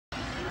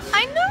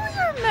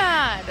are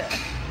mad.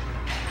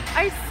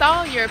 I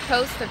saw your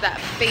post of that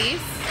face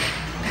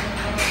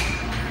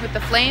with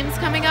the flames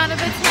coming out of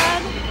its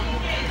head.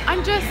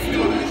 I'm just,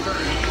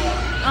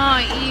 oh,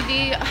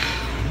 Evie.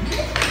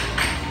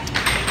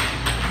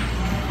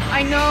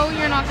 I know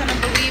you're not gonna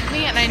believe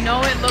me, and I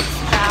know it looks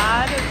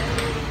bad,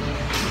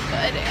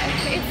 but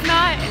it's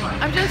not,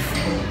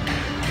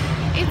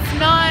 it's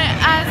not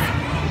as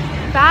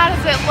bad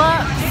as it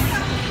looks.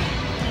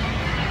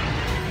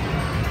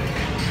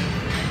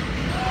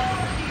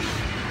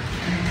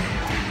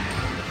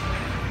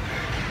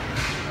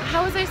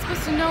 How was I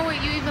supposed to know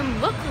what you even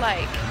look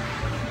like?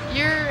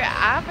 Your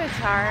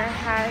avatar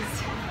has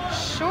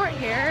short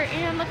hair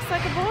and looks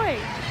like a boy.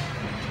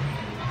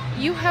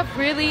 You have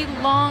really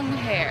long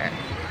hair.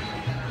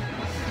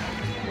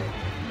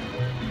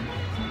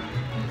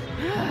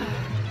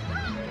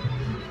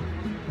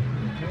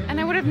 And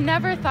I would have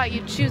never thought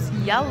you'd choose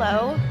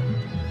yellow.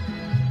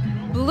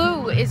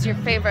 Blue is your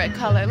favorite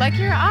color, like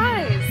your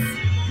eyes.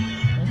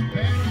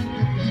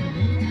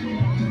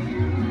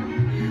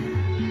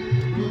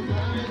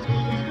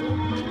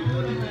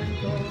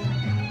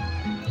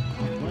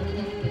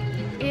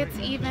 It's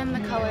even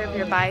the color of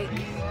your bike.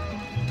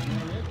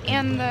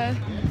 And the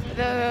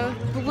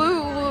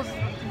blue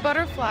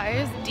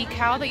butterflies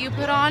decal that you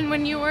put on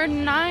when you were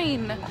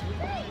 9.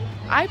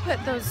 I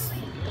put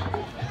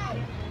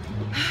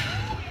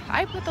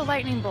the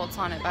lightning bolts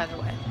on it, by the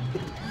way.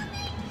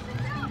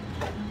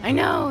 I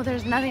know,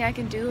 there's nothing I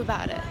can do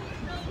about it.